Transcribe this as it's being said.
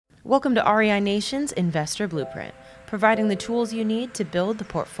Welcome to REI Nation's Investor Blueprint, providing the tools you need to build the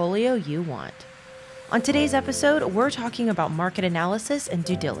portfolio you want. On today's episode, we're talking about market analysis and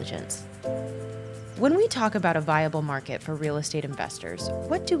due diligence. When we talk about a viable market for real estate investors,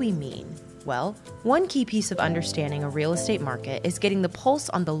 what do we mean? Well, one key piece of understanding a real estate market is getting the pulse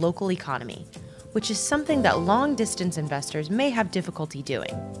on the local economy, which is something that long-distance investors may have difficulty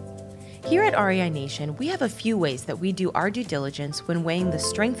doing. Here at REI Nation, we have a few ways that we do our due diligence when weighing the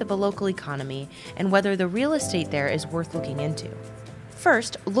strength of a local economy and whether the real estate there is worth looking into.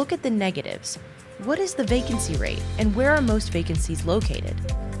 First, look at the negatives. What is the vacancy rate, and where are most vacancies located?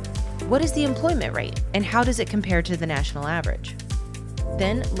 What is the employment rate, and how does it compare to the national average?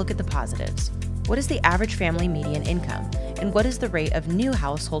 Then, look at the positives. What is the average family median income, and what is the rate of new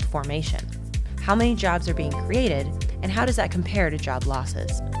household formation? How many jobs are being created, and how does that compare to job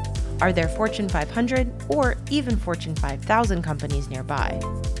losses? Are there Fortune 500 or even Fortune 5000 companies nearby?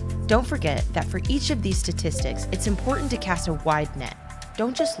 Don't forget that for each of these statistics, it's important to cast a wide net.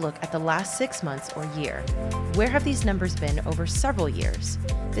 Don't just look at the last 6 months or year. Where have these numbers been over several years?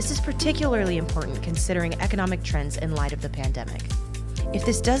 This is particularly important considering economic trends in light of the pandemic. If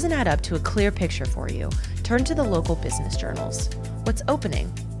this doesn't add up to a clear picture for you, turn to the local business journals. What's opening?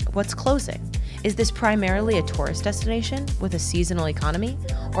 What's closing? Is this primarily a tourist destination with a seasonal economy,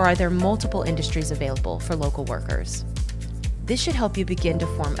 or are there multiple industries available for local workers? This should help you begin to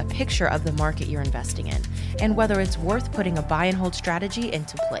form a picture of the market you're investing in and whether it's worth putting a buy and hold strategy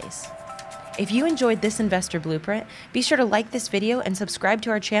into place. If you enjoyed this investor blueprint, be sure to like this video and subscribe to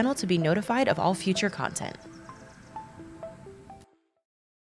our channel to be notified of all future content.